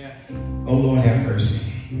 Oh Lord, have mercy.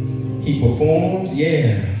 He performs,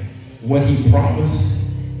 what he promised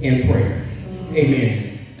in prayer.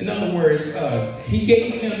 Amen. In other words, he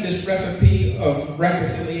gave them this recipe of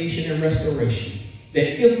reconciliation and restoration.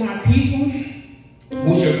 That if my people,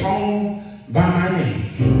 which are called by my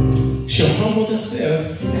name, shall humble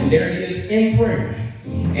themselves, and there it is, in prayer,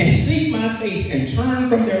 and seek my face and turn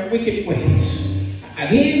from their wicked ways,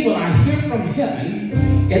 then will I hear from heaven,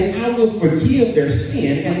 and I will forgive their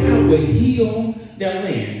sin, and I will heal their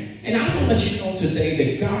land. And I want to let you know today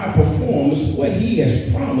that God performs what he has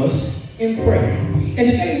promised in prayer. And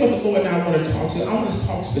today what the Lord and I want to talk to, I want to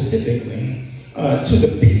talk specifically to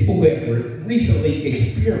the people who have recently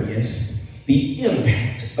experienced the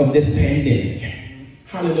impact of this pandemic.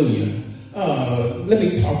 Hallelujah. Let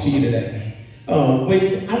me talk to you today. I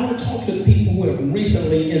want to talk to the people who have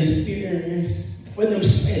recently experienced for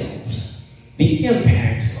themselves the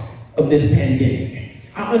impact of this pandemic.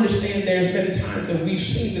 I understand there's been times that we've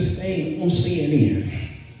seen this thing on CNN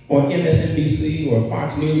or MSNBC or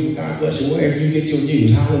Fox News, God bless you, wherever you get your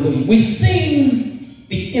news. Hallelujah. We've seen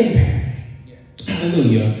the impact.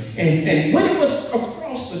 Hallelujah. And when it was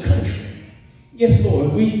across the country, yes,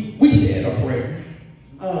 Lord, we said a prayer.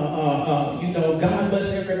 God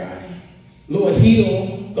bless everybody. Lord,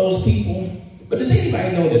 heal those people. But does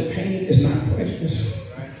anybody know that pain is not prejudice?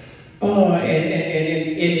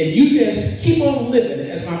 And if you just keep on living,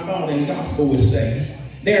 as my father in the gospel would say,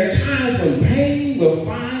 there are times when pain will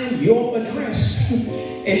find your address.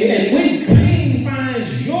 And when pain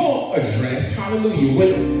finds your address, hallelujah,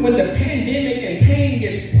 when the pandemic and pain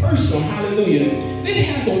gets personal, hallelujah, then it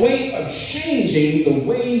has a way of changing the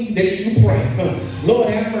way that you pray. Lord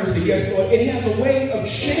have mercy, yes, Lord. It has a way of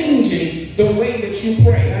changing the way that you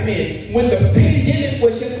pray. I mean, when the pandemic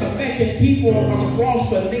was just affecting people across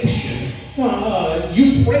the nation,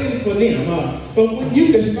 you prayed for them. But when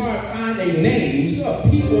you can start finding names of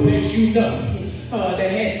people that you know,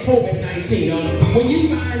 that had COVID-19, when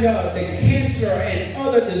you find that cancer and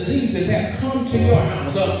other diseases have come to your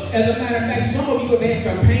house, as a matter of fact, some of you have had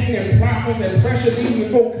some pain and problems and pressures even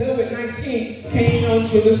before COVID-19 came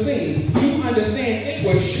onto the scene. You understand it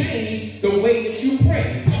will change the way that you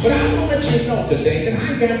pray. But I want to let you know today that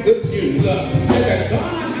I got good news. That the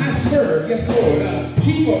God I serve, yes, Lord,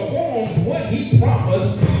 He performs what He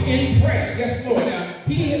promised in prayer. Yes, Lord,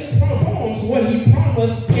 He performs what He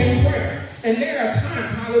promised in prayer. And there are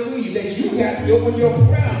times, hallelujah, that you got to, when your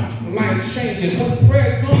prayer life changes, when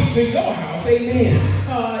prayer comes to your house, amen.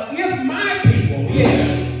 If my people,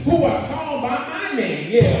 who are called by my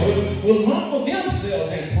name, will humble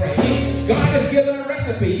themselves and pray, God has given a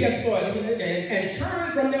recipe, yes, Lord, and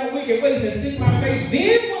turn from their wicked ways and seek my face,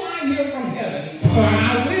 then will I hear from heaven.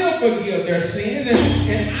 I will forgive their sins,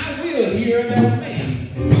 and I will hear their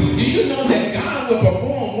land. Do you know that God will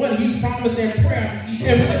perform what He's promised in prayer?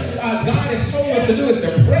 And what God has told us to do is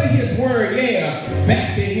to pray His word,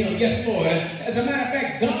 back to Him. Yes, Lord. As a matter of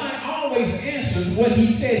fact, God always answers what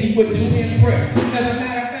He said He would do in prayer. As a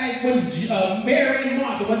matter of fact, when Mary and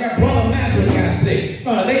Martha, when their brother Lazarus got sick,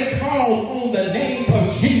 they called on the name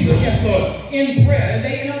of Jesus, yes, Lord, in prayer. And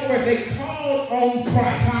in other words, they called on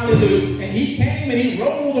Christ. Hallelujah. And He came and He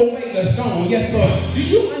rolled away the stone. Yes, Lord. Do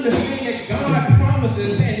you understand that God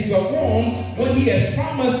promises and He performs what He has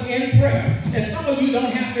promised in prayer? And some of you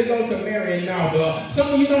don't have to go to Mary and Martha.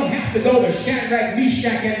 Some of you don't have to go to Shadrach,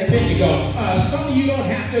 Meshach, and Abednego. Some of you don't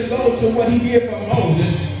have to go to what He did for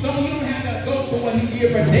Moses. Some of you don't have to go to what He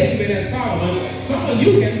did for David and Solomon. Some of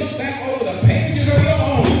you can look back over the pages of your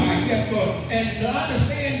own life, yes, Lord, and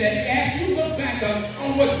understand that as you look back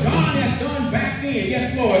on what God has done back then,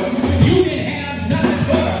 yes, Lord, you didn't have nothing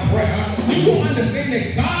but a prayer. You will understand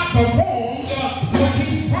that God performs what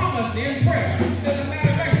He's promised in prayer. As a matter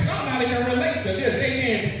of fact, somebody can relate to this,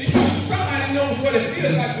 amen, because somebody knows what it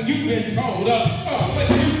feels like when you've been told what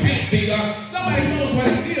you can't be. Somebody knows what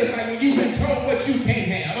it feels like when you've been told what you can't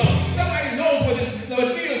have. Somebody knows what it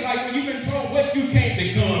feels like when you've been told what you can't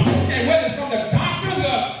become. And whether it's from the doctors,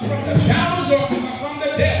 from the doubters, or from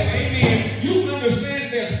the devil, amen, you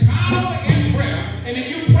understand there's power in prayer. And if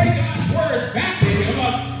you pray God's words back to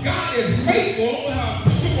Him, God is faithful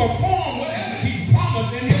to perform whatever He's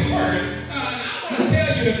promised in His word. I want to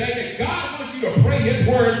tell you today that God wants you to pray His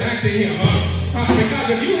word back to Him. Because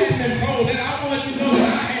if you haven't been told that, I want to let you know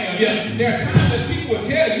that I have. There are times that people will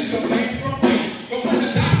tell you some things for free. But when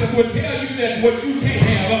the doctors will tell you that what you can't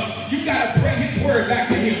have, you got to pray His word back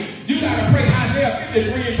to Him. You got to pray Isaiah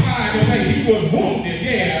 53 and 5 and say, He was wounded,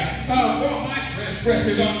 for my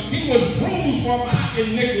transgressions. He was bruised for my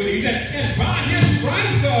iniquities. And by His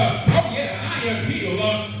stripes, I am healed.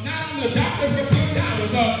 Now the doctors will put down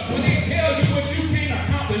when they tell you what you can't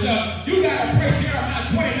accomplish, you got to pray Jeremiah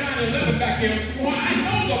 29:11 back here. For I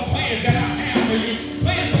know the plans that I have for you.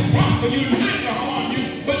 Plans to prosper you, not to harm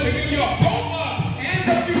you, but to give you a hope and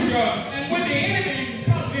the future. And when the enemy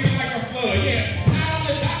comes in like a flood, not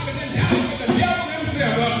only doctors and doubters, but the devil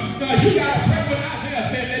himself, you got to pray what Isaiah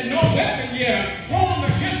said, that no weapon, formed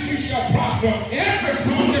against you shall prosper. Every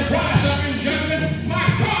tongue that rises up in judgment, my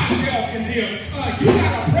God shall condemn. You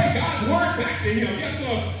got to pray God's word back to Him. Yes,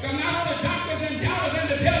 Lord. Because not only doctors and doubters and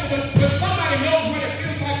the devil, but somebody knows what it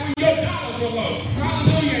feels like when your dollars are low.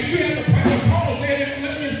 Hallelujah. You have to pray what Paul said in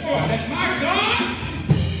Philippians 4, that my God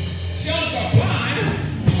shall supply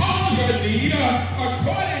all your need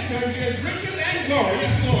according to His riches and glory.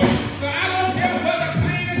 Yes, Lord. So I don't care where the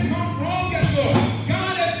pain has come from. Yes, Lord.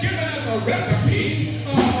 God has given us a recipe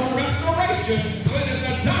for restoration. Whether it's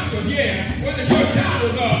the doctors, whether it's your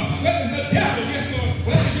dollars, whether it's the devil, yes, Lord.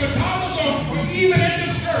 Whether it's your dollars or even in the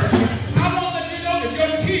church. I want to let you know that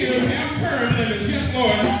your tears have term limits. Yes,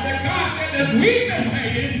 Lord. That God said that weeping may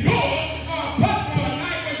endure, but for a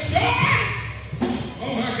night with joy.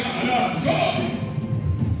 Oh my God, joy.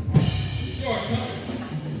 Joy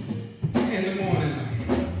coming in the morning light.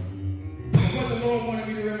 And what the Lord wanted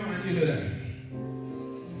me to remind you today.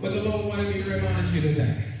 What the Lord wanted me to remind you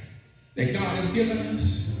today. That God has given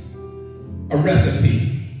us a recipe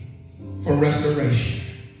for restoration.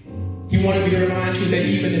 He wanted me to remind you that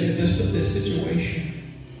even in the midst of this situation,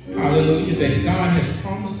 hallelujah, that God has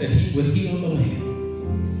promised that He would heal the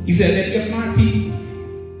land. He said that if my people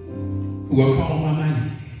who are called by my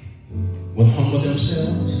name will humble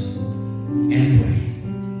themselves and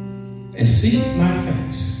pray and seek my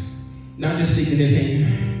face, not just seeking His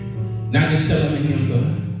hand, not just telling Him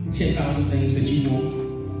the 10,000 things that you want,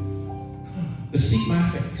 but seek my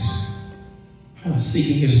face,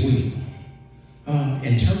 seeking His will,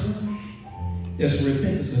 and turn. Yes,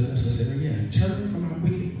 repentance is necessary. Turn from our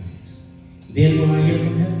wicked ways. Then when I hear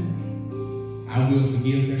from Heaven, I will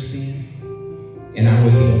forgive their sin, and I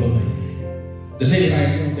will heal the land. Does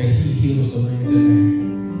anybody know that he heals the land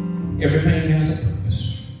today? Every pain has a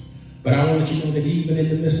purpose. But I want to let you know that even in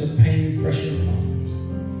the midst of pain, pressure, and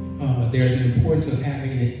problems, there's an importance of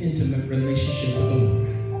having an intimate relationship with the Lord.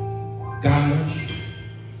 God loves you.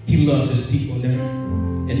 He loves his people there.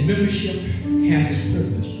 And membership has its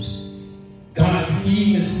privileges. God,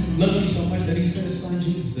 he even loves you so much that he sent his son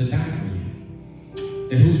Jesus to die for you.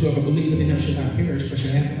 That whosoever believeth in him shall not perish, but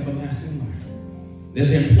shall have everlasting life. There's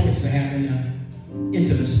the importance of having an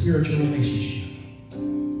intimate spiritual relationship.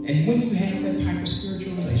 And when you have that type of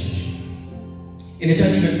spiritual relationship, and it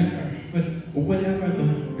doesn't even matter, but whenever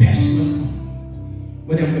the pestilence comes,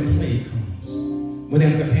 whenever the plague comes,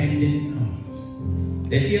 whenever the pandemic comes,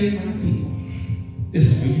 that if my people, this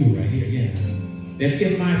is for you right here, yeah, that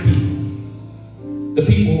if my people, the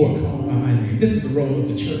people who are called by my name, this is the role of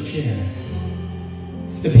the church, yeah,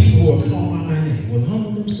 the people who are called by my name will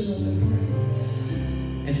humble themselves and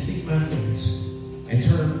pray and seek my face and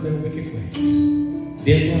turn from their wicked ways.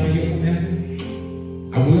 Then when I hear from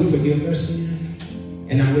heaven, I will forgive their sin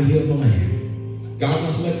and I will heal the land. God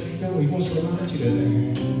wants to let you know, he wants to remind you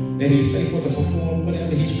today that he's faithful to perform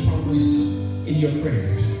whatever he's promised in your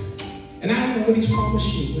prayers. And I don't know what he's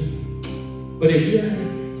promised you, but if you're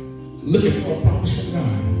looking for a promise from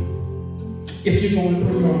God, if you're going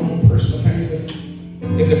through your own personal pain,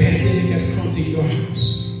 if the pandemic has come to your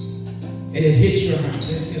house and it's hit your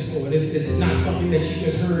house, and guess what? It's not something that you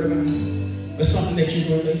just heard about, but something that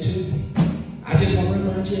you relate to. I just want to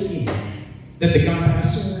remind you again that the God I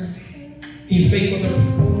serve, he's faithful to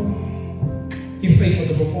perform. He's faithful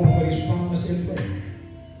to perform what he's promised in prayer.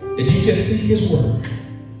 That you just seek his word.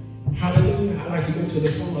 Hallelujah. I like to go to the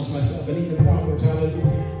Psalms myself and even Proverbs,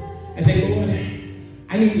 hallelujah, and say, Lord,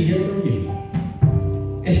 I need to hear from you.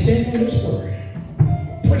 And stand on his word.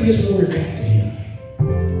 Pray his word back to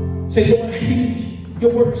him. Say, Lord,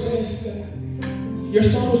 your word says that your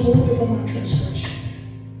son was wounded for my transgressions.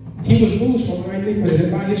 He was bruised for my iniquities,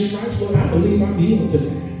 and by his stripes, Lord, I believe I'm healed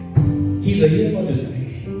today. He's a healer today.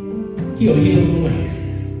 He'll heal the land.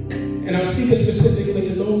 And I'm speaking specifically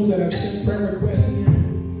to those that have sent prayer requests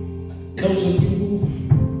in. Those of you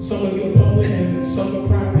who, some of you are public and some are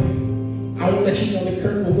private. I want to let you know that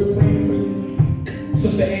Kirkland, we're praying for you.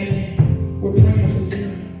 Sister Annie, we're praying for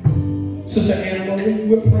you. Sister Anna Marie,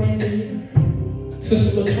 we're praying for you.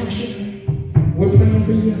 Sister Latasha, we're praying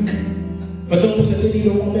for you. For those that didn't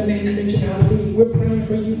even want their name mentioned, hallelujah, we're praying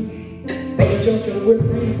for you. Brother Jojo, we're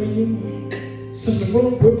praying for you. Sister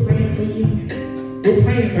Brooke, we're praying for you. We're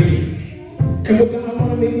praying for you. And what God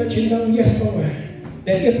wanted me to let you know, yes, Lord,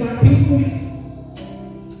 that if my people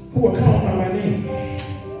who are called by my name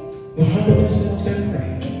will humble themselves and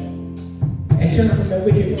pray and turn from their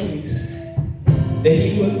wicked ways, that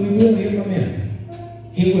we will hear from him.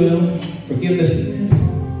 He will forgive the sins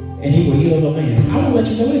and he will heal the land. I want to let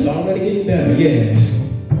you know it's already getting better. Yes.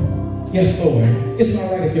 Yes, Lord. It's all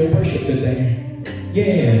right if you worship today.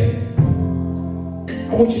 Yes.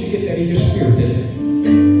 I want you to get that in your spirit today.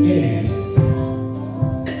 Yes.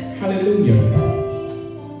 Hallelujah.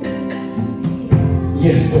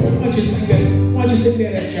 Yes, Lord. Why don't you sing that? Why don't you sing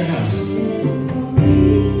that at your house?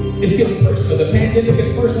 It's getting personal. The pandemic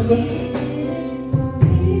is personal.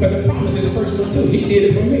 But the promise is personal too. He did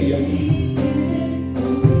it for me, y'all.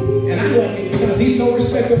 And I like it because he's no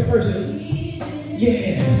respecter of person.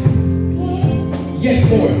 Yes.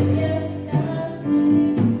 Yes, Lord.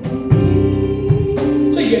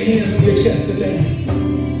 Lay your hands on your chest today.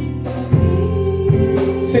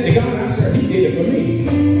 Say, the God I serve, he did it for me.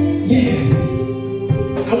 Yes.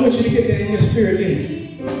 I want you to get that in your spirit.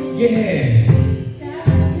 Yes.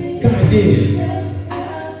 God did.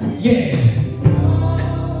 Yes.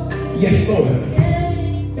 Yes, Lord.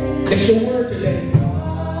 That's your word today.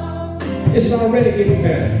 It's already getting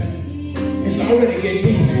better. It's already getting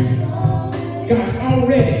easier. God's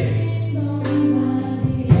already.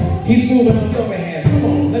 He's moving on your behalf. Come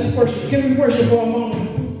on, let's worship. Can we worship for a moment?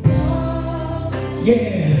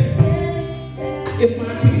 Yeah. If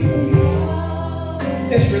my people,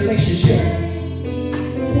 that's relationship,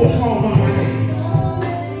 who are called by my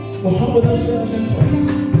name, will humble themselves and pray,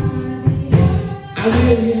 I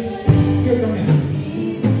will hear from heaven.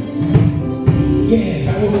 Yes, I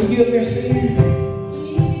will forgive their sin,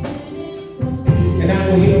 and I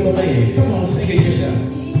will heal the land. Come on, sing it yourself.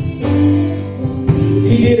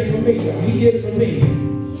 He did it for me, y'all. He did it for me.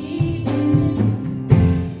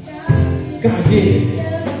 God did it.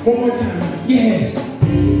 One more time. Yes.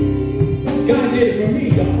 God did it for me,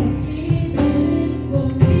 y'all.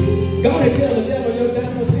 God will tell the devil your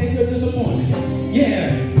doubts and your disappointments. Yeah.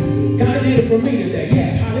 God did it for me today.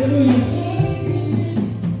 Yes. Hallelujah.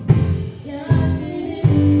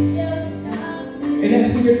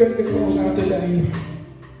 we get ready to close out today,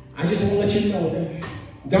 I just want to let you know that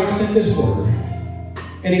God sent this word,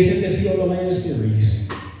 and he sent this Heal the Land series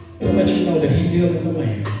to let you know that he's healing the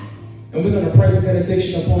land. And we're going to pray the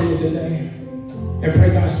benediction upon you today and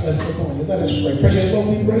pray God's blessing upon you. Let us pray. Precious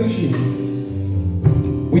Lord, we praise you.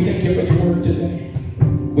 We thank you for your word today.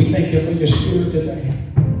 We thank you for your spirit today.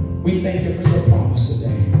 We thank you for your promise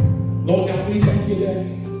today. Lord God, we thank you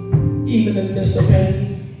that even in the midst of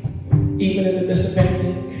pain, even in the midst of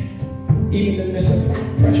pandemic, even in the midst of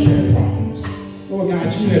pressure and problems, Lord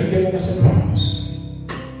God, you have given us a promise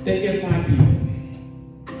that if my people,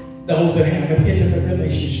 those that have an intimate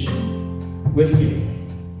relationship with you,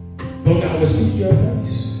 Lord God, will seek your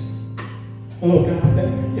face. Lord God,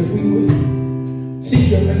 that if we would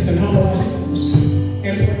seek your face and humble ourselves and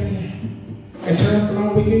pray and turn from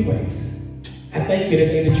our wicked ways, I thank you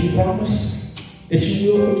today that you promise that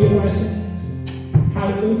you will forgive our sins.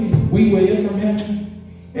 Hallelujah. We will hear from heaven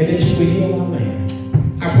and that you will heal our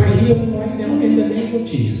land. I pray healing right now in the name of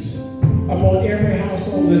Jesus upon every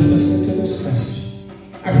household that's listening to this message.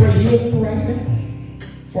 I pray healing right now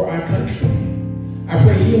for our country. I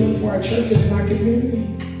pray healing for our churches and our community.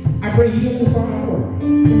 I pray healing for our world.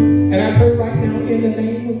 And I pray right now in the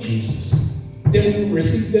name of Jesus that we will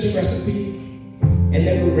receive this recipe and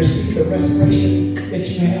that we will receive the restoration that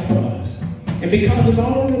you have for us. And because it's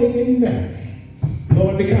already getting better,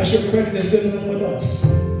 Lord, because your credit is good enough with us,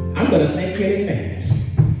 I'm going to thank you in advance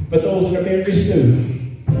for those that are being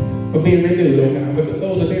restored, for being renewed, oh God, for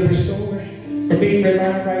those that are being restored, for being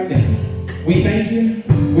revived right now. We thank you,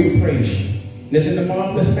 we praise you. And it's in the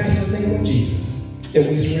marvelous matchless name of Jesus that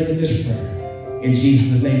we surrender this prayer. In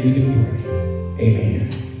Jesus' name we do pray.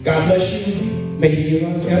 Amen. God bless you. May you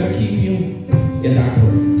ever keep you is our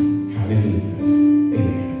prayer.